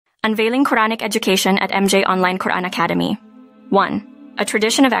Unveiling Quranic Education at MJ Online Quran Academy. 1. A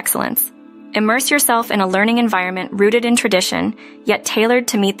tradition of excellence. Immerse yourself in a learning environment rooted in tradition, yet tailored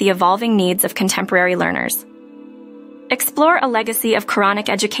to meet the evolving needs of contemporary learners. Explore a legacy of Quranic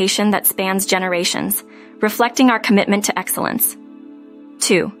education that spans generations, reflecting our commitment to excellence.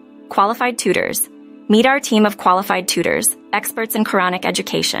 2. Qualified tutors. Meet our team of qualified tutors, experts in Quranic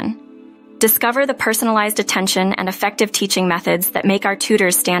education. Discover the personalized attention and effective teaching methods that make our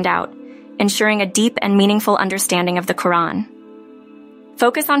tutors stand out, ensuring a deep and meaningful understanding of the Quran.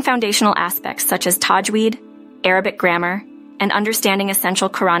 Focus on foundational aspects such as tajweed, Arabic grammar, and understanding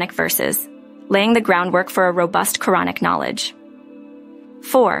essential Quranic verses, laying the groundwork for a robust Quranic knowledge.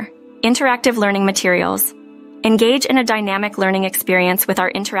 4. Interactive learning materials. Engage in a dynamic learning experience with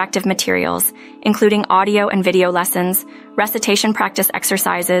our interactive materials, including audio and video lessons, recitation practice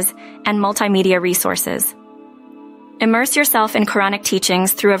exercises, and multimedia resources. Immerse yourself in Quranic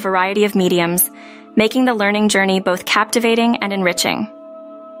teachings through a variety of mediums, making the learning journey both captivating and enriching.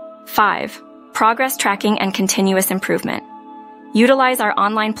 5. Progress tracking and continuous improvement. Utilize our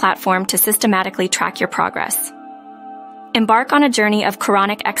online platform to systematically track your progress. Embark on a journey of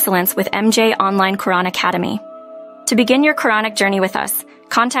Quranic excellence with MJ Online Quran Academy. To begin your Quranic journey with us,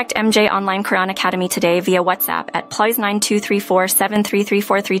 contact MJ Online Quran Academy today via WhatsApp at +9234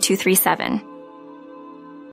 7334 3237.